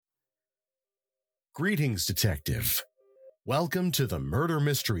Greetings, Detective. Welcome to the Murder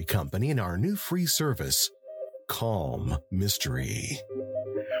Mystery Company and our new free service, Calm Mystery.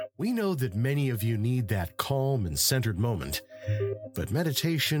 We know that many of you need that calm and centered moment, but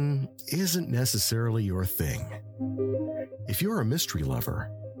meditation isn't necessarily your thing. If you're a mystery lover,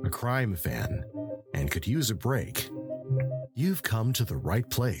 a crime fan, and could use a break, you've come to the right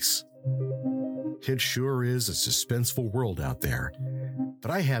place. It sure is a suspenseful world out there, but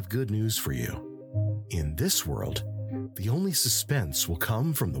I have good news for you. In this world, the only suspense will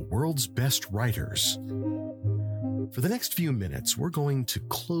come from the world's best writers. For the next few minutes, we're going to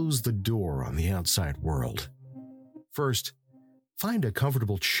close the door on the outside world. First, find a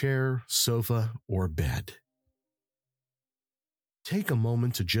comfortable chair, sofa, or bed. Take a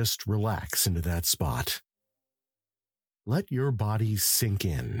moment to just relax into that spot. Let your body sink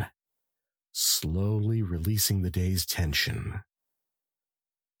in, slowly releasing the day's tension.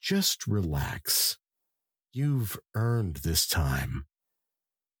 Just relax. You've earned this time.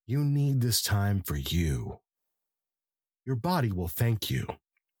 You need this time for you. Your body will thank you.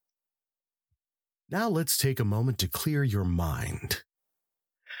 Now let's take a moment to clear your mind.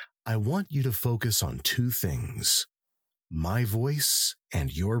 I want you to focus on two things: my voice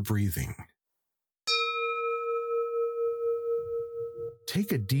and your breathing.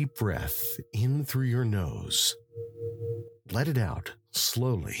 Take a deep breath in through your nose. Let it out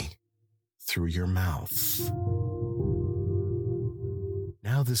slowly through your mouth.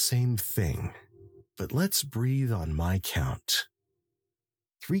 Now the same thing, but let's breathe on my count.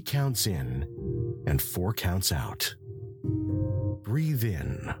 3 counts in and 4 counts out. Breathe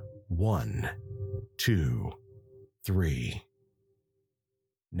in. 1, 2, 3.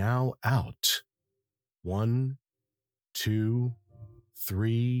 Now out. 1, 2,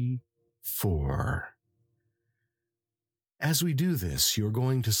 3, 4. As we do this, you're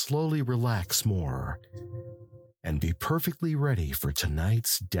going to slowly relax more and be perfectly ready for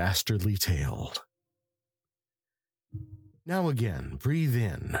tonight's dastardly tale. Now again, breathe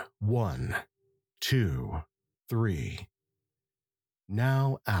in. 1, 2, 3.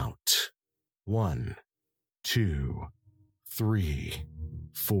 Now out. 1, 2, 3,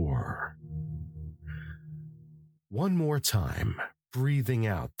 4. One more time, breathing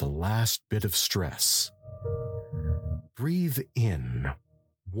out the last bit of stress. Breathe in.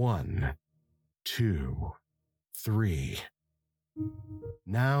 1, 2, 3.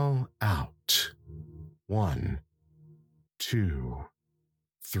 Now out. 1, 2,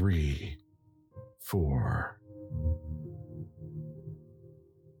 3, 4.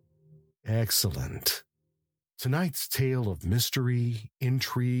 Excellent. Tonight's tale of mystery,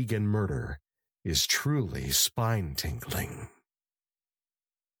 intrigue, and murder is truly spine-tingling.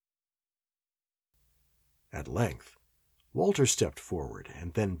 At length, Walter stepped forward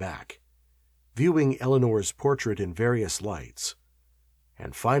and then back, viewing Eleanor's portrait in various lights,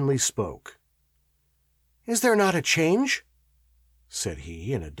 and finally spoke. "Is there not a change?" said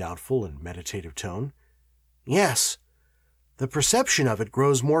he in a doubtful and meditative tone. "Yes. The perception of it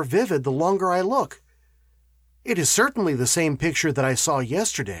grows more vivid the longer I look. It is certainly the same picture that I saw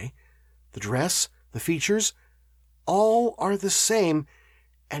yesterday. The dress, the features, all are the same,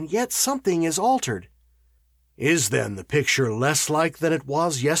 and yet something is altered." "Is then the picture less like than it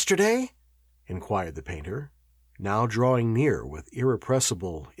was yesterday?" inquired the painter, now drawing near with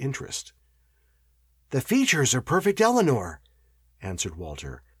irrepressible interest. "The features are perfect Eleanor," answered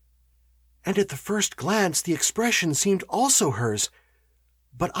Walter, "and at the first glance the expression seemed also hers,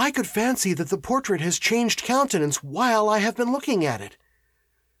 but I could fancy that the portrait has changed countenance while I have been looking at it.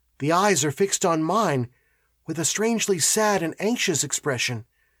 The eyes are fixed on mine with a strangely sad and anxious expression.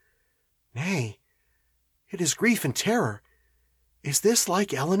 Nay, it is grief and terror. Is this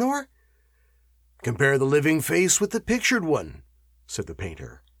like Eleanor?" "Compare the living face with the pictured one," said the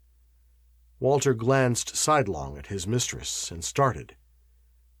painter. Walter glanced sidelong at his mistress and started.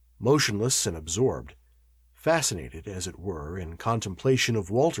 Motionless and absorbed, fascinated, as it were, in contemplation of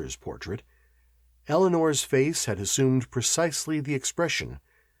Walter's portrait, Eleanor's face had assumed precisely the expression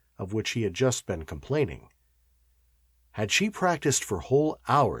of which he had just been complaining. Had she practiced for whole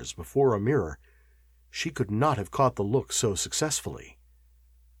hours before a mirror, she could not have caught the look so successfully.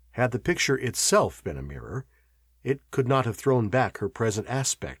 Had the picture itself been a mirror, it could not have thrown back her present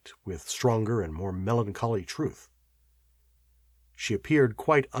aspect with stronger and more melancholy truth. She appeared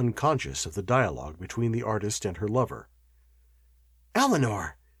quite unconscious of the dialogue between the artist and her lover.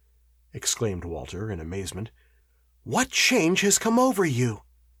 "Eleanor!" exclaimed Walter in amazement. "What change has come over you?"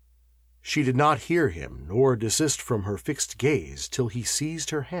 She did not hear him nor desist from her fixed gaze till he seized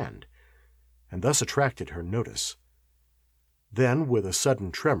her hand, and thus attracted her notice. Then, with a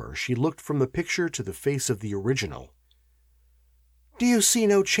sudden tremor, she looked from the picture to the face of the original. "Do you see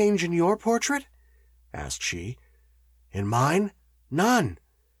no change in your portrait?" asked she. "In mine? None,"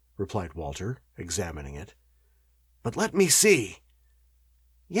 replied Walter, examining it. "But let me see.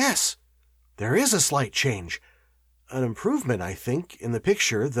 Yes, there is a slight change. An improvement, I think, in the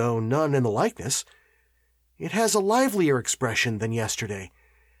picture, though none in the likeness. It has a livelier expression than yesterday,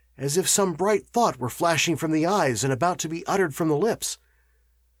 as if some bright thought were flashing from the eyes and about to be uttered from the lips.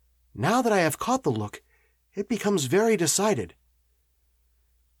 Now that I have caught the look, it becomes very decided."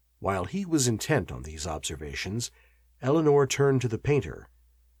 While he was intent on these observations, Eleanor turned to the painter.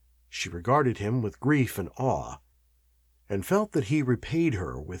 She regarded him with grief and awe, and felt that he repaid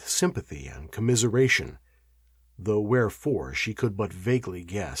her with sympathy and commiseration, though wherefore she could but vaguely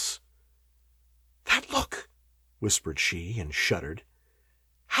guess. "That look!" whispered she, and shuddered.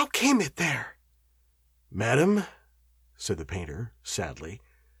 "How came it there?" "Madam," said the painter, sadly,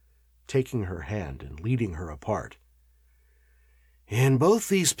 taking her hand and leading her apart, "in both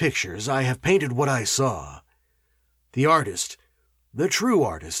these pictures I have painted what I saw. The artist, the true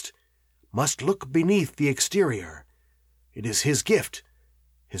artist, must look beneath the exterior. It is his gift,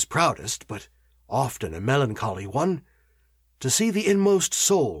 his proudest, but often a melancholy one, to see the inmost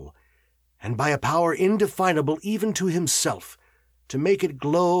soul, and by a power indefinable even to himself, to make it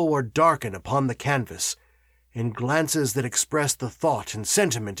glow or darken upon the canvas, in glances that express the thought and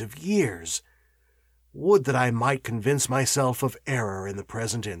sentiment of years. Would that I might convince myself of error in the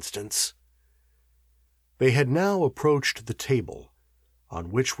present instance." They had now approached the table, on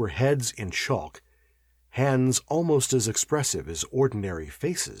which were heads in chalk, hands almost as expressive as ordinary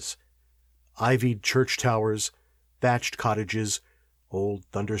faces, ivied church towers, thatched cottages, old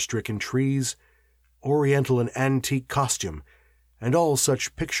thunder-stricken trees, oriental and antique costume, and all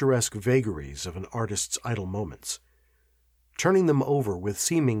such picturesque vagaries of an artist's idle moments. Turning them over with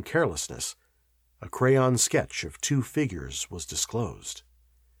seeming carelessness, a crayon sketch of 2 figures was disclosed.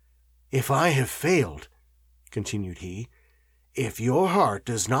 "If I have failed," continued he, "if your heart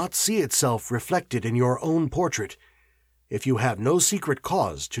does not see itself reflected in your own portrait, if you have no secret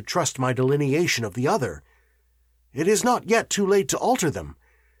cause to trust my delineation of the other, it is not yet too late to alter them.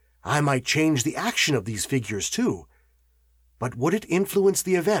 I might change the action of these figures too, but would it influence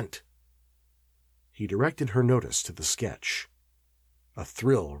the event?" He directed her notice to the sketch. A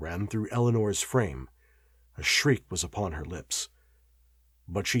thrill ran through Eleanor's frame, a shriek was upon her lips,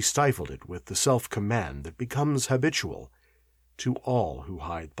 but she stifled it with the self-command that becomes habitual to all who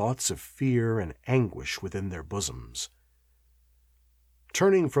hide thoughts of fear and anguish within their bosoms.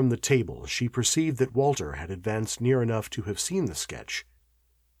 Turning from the table, she perceived that Walter had advanced near enough to have seen the sketch,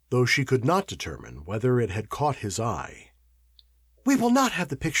 though she could not determine whether it had caught his eye. "We will not have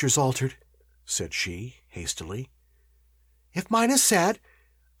the pictures altered," said she, hastily. "If mine is sad,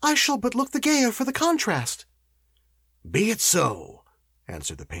 I shall but look the gayer for the contrast." "Be it so,"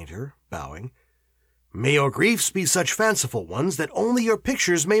 answered the painter, bowing. "May your griefs be such fanciful ones that only your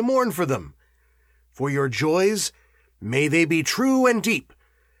pictures may mourn for them. For your joys, may they be true and deep,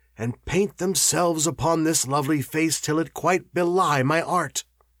 and paint themselves upon this lovely face till it quite belie my art."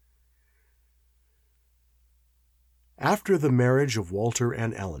 After the marriage of Walter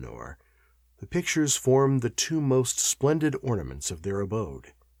and Eleanor, the pictures formed the 2 most splendid ornaments of their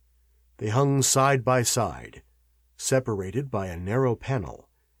abode. They hung side by side, separated by a narrow panel,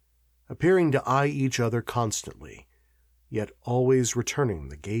 appearing to eye each other constantly, yet always returning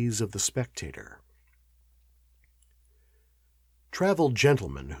the gaze of the spectator. Traveled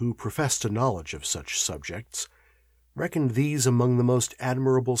gentlemen who professed a knowledge of such subjects reckoned these among the most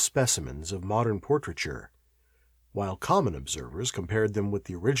admirable specimens of modern portraiture, while common observers compared them with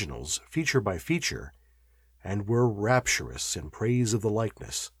the originals feature by feature, and were rapturous in praise of the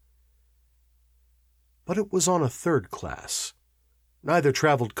likeness. But it was on a third class, neither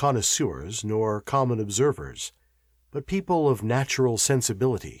traveled connoisseurs nor common observers, but people of natural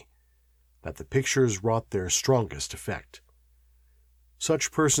sensibility, that the pictures wrought their strongest effect.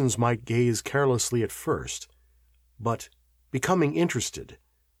 Such persons might gaze carelessly at first, but, becoming interested,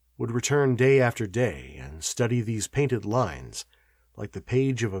 would return day after day and study these painted lines like the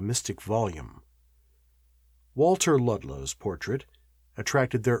page of a mystic volume. Walter Ludlow's portrait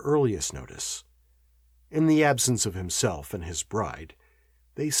attracted their earliest notice. In the absence of himself and his bride,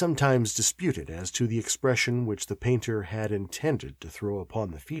 they sometimes disputed as to the expression which the painter had intended to throw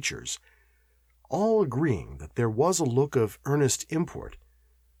upon the features, all agreeing that there was a look of earnest import,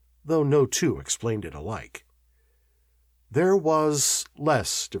 though no 2 explained it alike. There was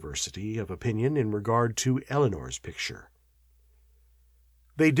less diversity of opinion in regard to Eleanor's picture.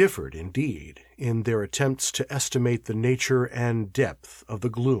 They differed, indeed, in their attempts to estimate the nature and depth of the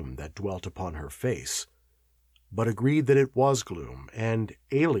gloom that dwelt upon her face, but agreed that it was gloom, and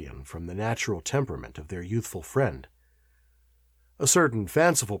alien from the natural temperament of their youthful friend. A certain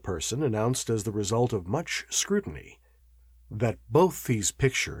fanciful person announced as the result of much scrutiny that both these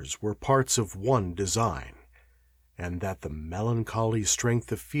pictures were parts of one design, and that the melancholy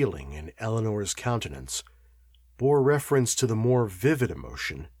strength of feeling in Eleanor's countenance bore reference to the more vivid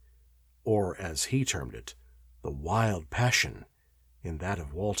emotion, or, as he termed it, the wild passion, in that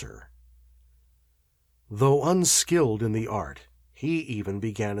of Walter. Though unskilled in the art, he even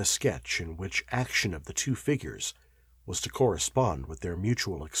began a sketch in which action of the two figures was to correspond with their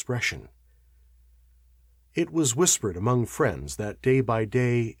mutual expression. It was whispered among friends that day by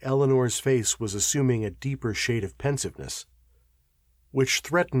day Eleanor's face was assuming a deeper shade of pensiveness, which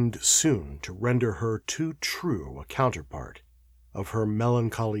threatened soon to render her too true a counterpart of her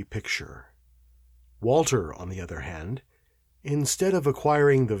melancholy picture. Walter, on the other hand, instead of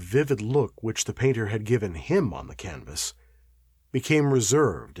acquiring the vivid look which the painter had given him on the canvas, became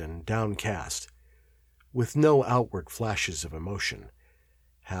reserved and downcast, with no outward flashes of emotion,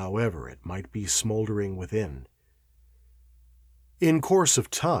 however it might be smoldering within. In course of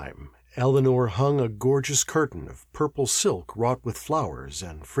time, Eleanor hung a gorgeous curtain of purple silk wrought with flowers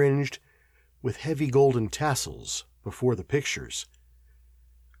and fringed with heavy golden tassels before the pictures,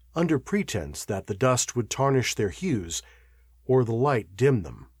 under pretense that the dust would tarnish their hues or the light dim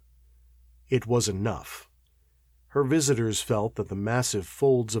them. It was enough. Her visitors felt that the massive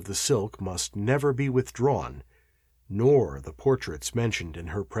folds of the silk must never be withdrawn, nor the portraits mentioned in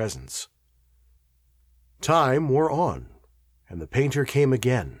her presence. Time wore on, and the painter came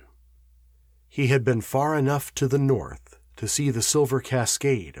again. He had been far enough to the north to see the silver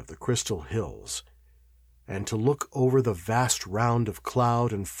cascade of the Crystal Hills, and to look over the vast round of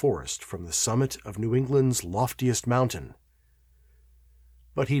cloud and forest from the summit of New England's loftiest mountain.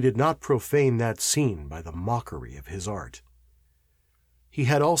 But he did not profane that scene by the mockery of his art. He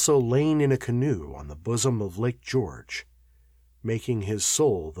had also lain in a canoe on the bosom of Lake George, making his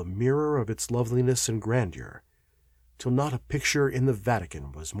soul the mirror of its loveliness and grandeur, till not a picture in the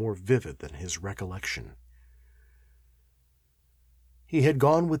Vatican was more vivid than his recollection. He had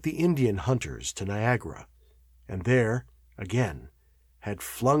gone with the Indian hunters to Niagara, and there, again, had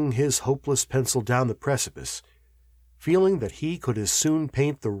flung his hopeless pencil down the precipice, feeling that he could as soon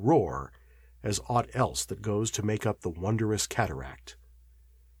paint the roar as aught else that goes to make up the wondrous cataract.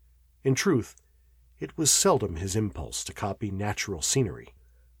 In truth, it was seldom his impulse to copy natural scenery,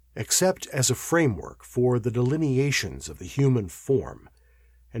 except as a framework for the delineations of the human form,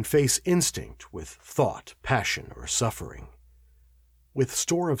 and face instinct with thought, passion, or suffering. With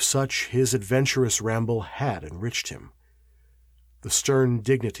store of such, his adventurous ramble had enriched him. The stern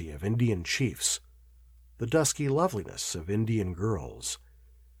dignity of Indian chiefs, the dusky loveliness of Indian girls,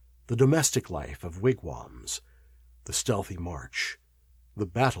 the domestic life of wigwams, the stealthy march, the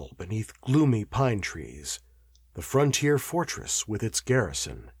battle beneath gloomy pine trees, the frontier fortress with its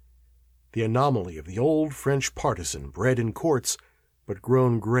garrison, the anomaly of the old French partisan bred in courts but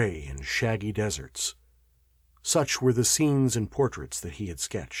grown gray in shaggy deserts. Such were the scenes and portraits that he had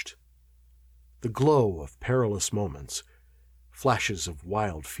sketched. The glow of perilous moments, flashes of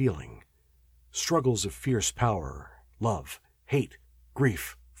wild feeling, struggles of fierce power, love, hate,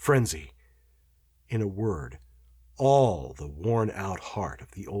 grief, frenzy. In a word, all the worn-out heart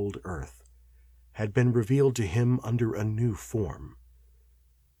of the old earth had been revealed to him under a new form.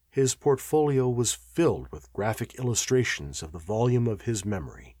 His portfolio was filled with graphic illustrations of the volume of his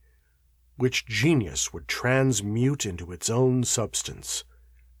memory, which genius would transmute into its own substance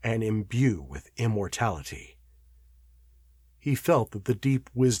and imbue with immortality. He felt that the deep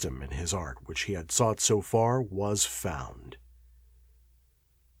wisdom in his art which he had sought so far was found.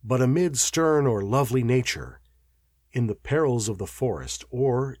 But amid stern or lovely nature, in the perils of the forest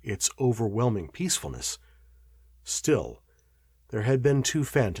or its overwhelming peacefulness, still there had been two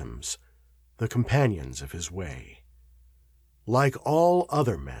phantoms, the companions of his way. Like all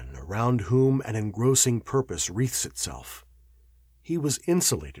other men around whom an engrossing purpose wreathes itself, he was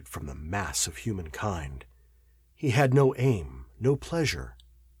insulated from the mass of humankind. He had no aim, no pleasure,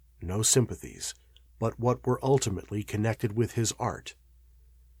 no sympathies, but what were ultimately connected with his art.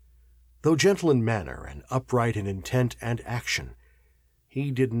 Though gentle in manner and upright in intent and action, he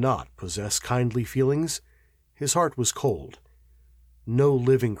did not possess kindly feelings. His heart was cold. No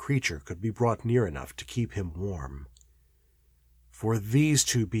living creature could be brought near enough to keep him warm. For these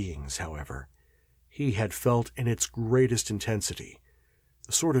two beings, however, he had felt in its greatest intensity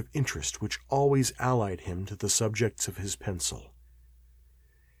the sort of interest which always allied him to the subjects of his pencil.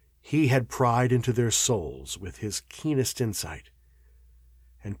 He had pried into their souls with his keenest insight,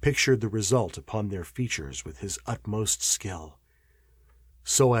 and pictured the result upon their features with his utmost skill,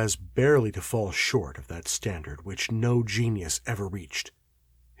 so as barely to fall short of that standard which no genius ever reached,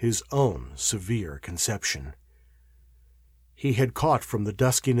 his own severe conception. He had caught from the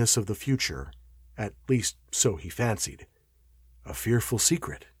duskiness of the future, at least so he fancied, a fearful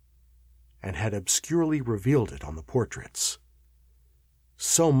secret, and had obscurely revealed it on the portraits.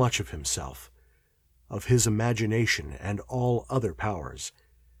 So much of himself, of his imagination and all other powers,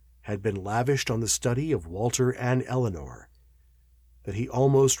 had been lavished on the study of Walter and Eleanor, that he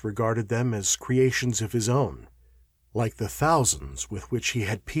almost regarded them as creations of his own, like the thousands with which he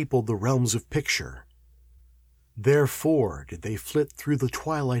had peopled the realms of picture. Therefore did they flit through the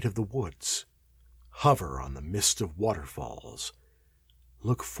twilight of the woods, hover on the mist of waterfalls,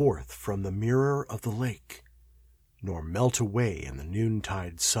 look forth from the mirror of the lake, nor melt away in the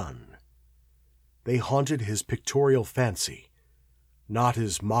noontide sun. They haunted his pictorial fancy, not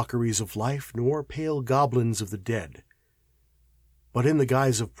as mockeries of life nor pale goblins of the dead, but in the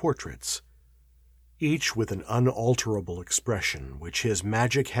guise of portraits, each with an unalterable expression which his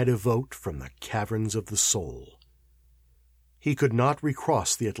magic had evoked from the caverns of the soul. He could not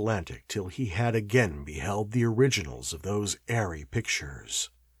recross the Atlantic till he had again beheld the originals of those airy pictures.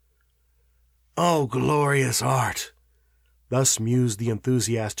 "O glorious art!" thus mused the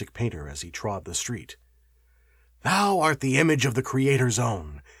enthusiastic painter as he trod the street. "Thou art the image of the Creator's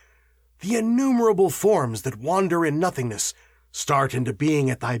own. The innumerable forms that wander in nothingness start into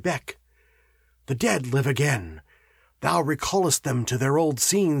being at thy beck. The dead live again. Thou recallest them to their old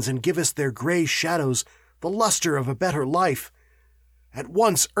scenes and givest their gray shadows the luster of a better life, at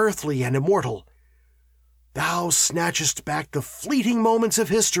once earthly and immortal. Thou snatchest back the fleeting moments of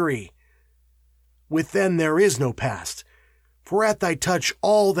history. With them there is no past, for at thy touch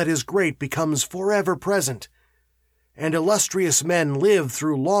all that is great becomes forever present, and illustrious men live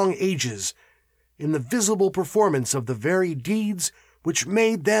through long ages in the visible performance of the very deeds which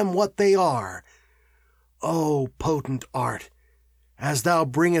made them what they are. O potent art, as thou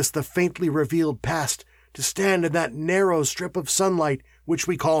bringest the faintly revealed past to stand in that narrow strip of sunlight which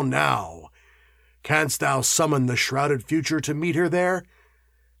we call now, canst thou summon the shrouded future to meet her there?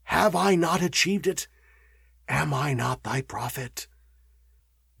 Have I not achieved it? Am I not thy prophet?"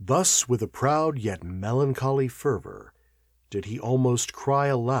 Thus, with a proud yet melancholy fervor, did he almost cry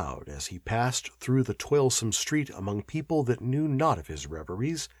aloud as he passed through the toilsome street among people that knew not of his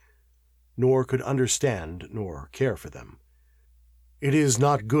reveries, nor could understand nor care for them. It is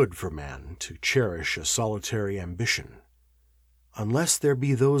not good for man to cherish a solitary ambition, unless there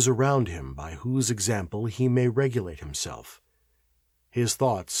be those around him by whose example he may regulate himself. His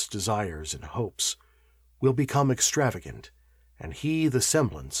thoughts, desires, and hopes will become extravagant, and he the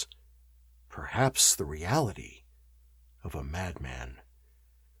semblance, perhaps the reality, of a madman.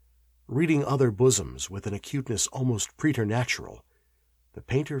 Reading other bosoms with an acuteness almost preternatural, the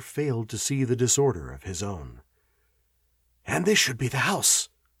painter failed to see the disorder of his own. "And this should be the house,"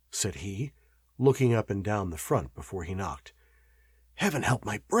 said he, looking up and down the front before he knocked. "Heaven help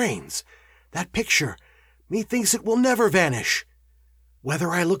my brains! That picture, methinks it will never vanish.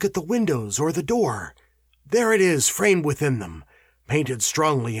 Whether I look at the windows or the door, there it is framed within them, painted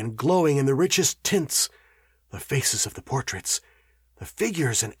strongly and glowing in the richest tints, the faces of the portraits, the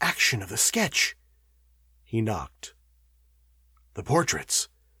figures and action of the sketch." He knocked. "The portraits,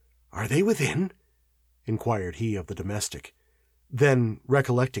 are they within?" inquired he of the domestic. Then,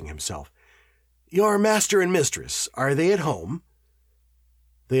 recollecting himself, "Your master and mistress, are they at home?"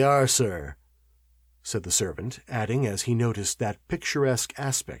 "They are, sir," said the servant, adding, as he noticed that picturesque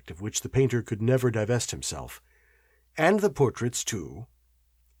aspect of which the painter could never divest himself, "and the portraits, too."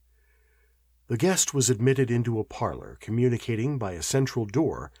 The guest was admitted into a parlor communicating by a central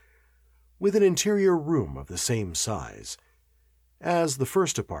door with an interior room of the same size. As the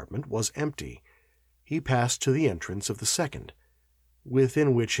first apartment was empty, he passed to the entrance of the second,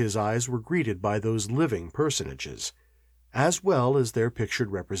 within which his eyes were greeted by those living personages, as well as their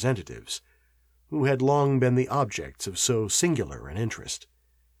pictured representatives, who had long been the objects of so singular an interest.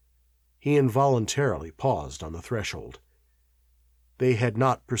 He involuntarily paused on the threshold. They had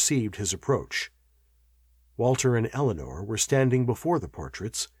not perceived his approach. Walter and Eleanor were standing before the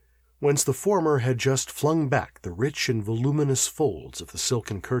portraits, whence the former had just flung back the rich and voluminous folds of the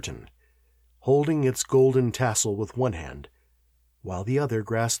silken curtain, holding its golden tassel with one hand, while the other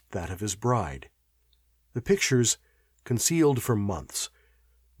grasped that of his bride. The pictures, concealed for months,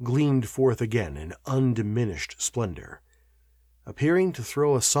 gleamed forth again in undiminished splendor, appearing to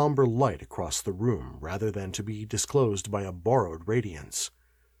throw a somber light across the room rather than to be disclosed by a borrowed radiance.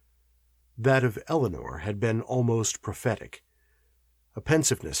 That of Eleanor had been almost prophetic. A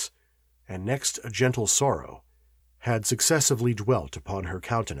pensiveness, and next a gentle sorrow, had successively dwelt upon her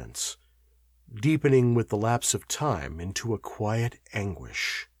countenance, deepening with the lapse of time into a quiet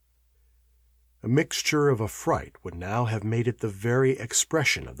anguish. A mixture of affright would now have made it the very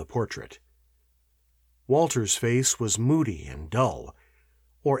expression of the portrait. Walter's face was moody and dull,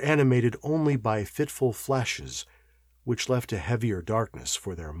 or animated only by fitful flashes which left a heavier darkness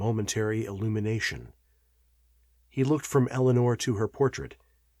for their momentary illumination. He looked from Eleanor to her portrait,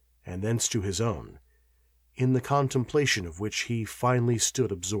 and thence to his own, in the contemplation of which he finally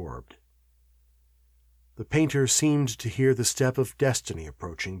stood absorbed. The painter seemed to hear the step of destiny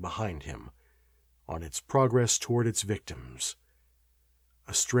approaching behind him, on its progress toward its victims.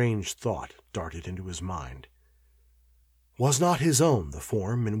 A strange thought darted into his mind. Was not his own the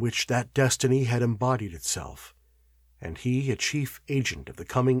form in which that destiny had embodied itself, and he a chief agent of the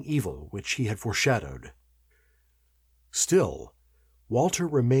coming evil which he had foreshadowed? Still, Walter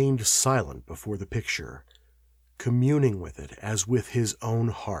remained silent before the picture, communing with it as with his own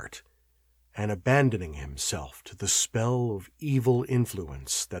heart, and abandoning himself to the spell of evil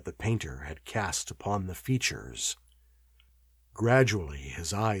influence that the painter had cast upon the features. Gradually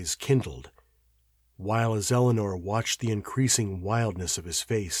his eyes kindled, while as Eleanor watched the increasing wildness of his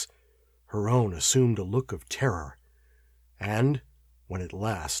face, her own assumed a look of terror, and, when at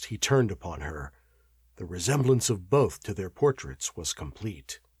last he turned upon her, the resemblance of both to their portraits was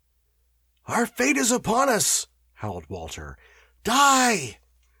complete. "Our fate is upon us!" howled Walter. "Die!"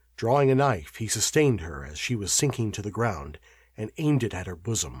 Drawing a knife, he sustained her as she was sinking to the ground, and aimed it at her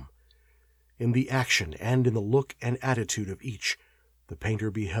bosom. In the action and in the look and attitude of each, the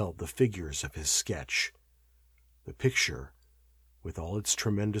painter beheld the figures of his sketch. The picture, with all its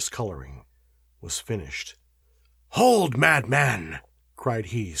tremendous coloring, was finished. "Hold, madman!" cried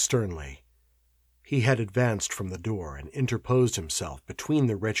he sternly. He had advanced from the door and interposed himself between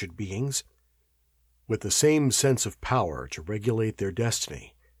the wretched beings, with the same sense of power to regulate their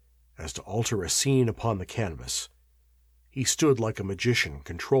destiny as to alter a scene upon the canvas. He stood like a magician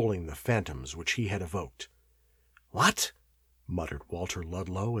controlling the phantoms which he had evoked. "What?" muttered Walter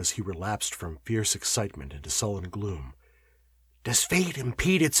Ludlow as he relapsed from fierce excitement into sullen gloom. "Does fate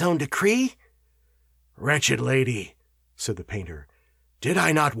impede its own decree?" "Wretched lady," said the painter, "did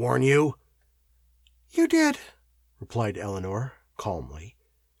I not warn you?" "You did," replied Eleanor calmly,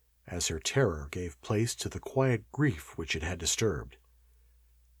 as her terror gave place to the quiet grief which it had disturbed.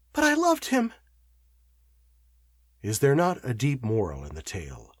 "But I loved him." Is there not a deep moral in the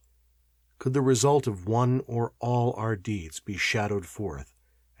tale? Could the result of one or all our deeds be shadowed forth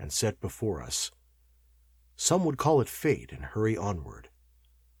and set before us, some would call it fate and hurry onward.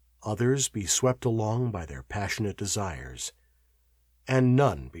 Others be swept along by their passionate desires, and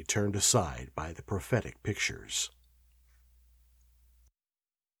none be turned aside by the prophetic pictures.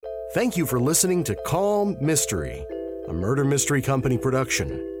 Thank you for listening to Calm Mystery, a Murder Mystery Company production.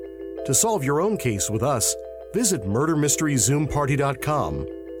 To solve your own case with us, visit murdermysteryzoomparty.com,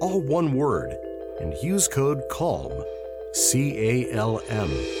 all one word, and use code CALM, C-A-L-M,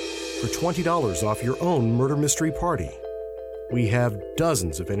 for $20 off your own murder mystery party. We have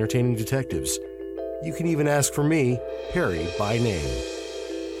dozens of entertaining detectives. You can even ask for me, Perry, by name.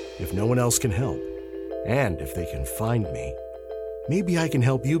 If no one else can help, and if they can find me, maybe I can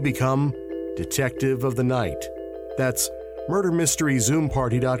help you become Detective of the Night. That's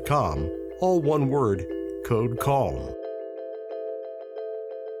murdermysteryzoomparty.com, all one word, code CALM.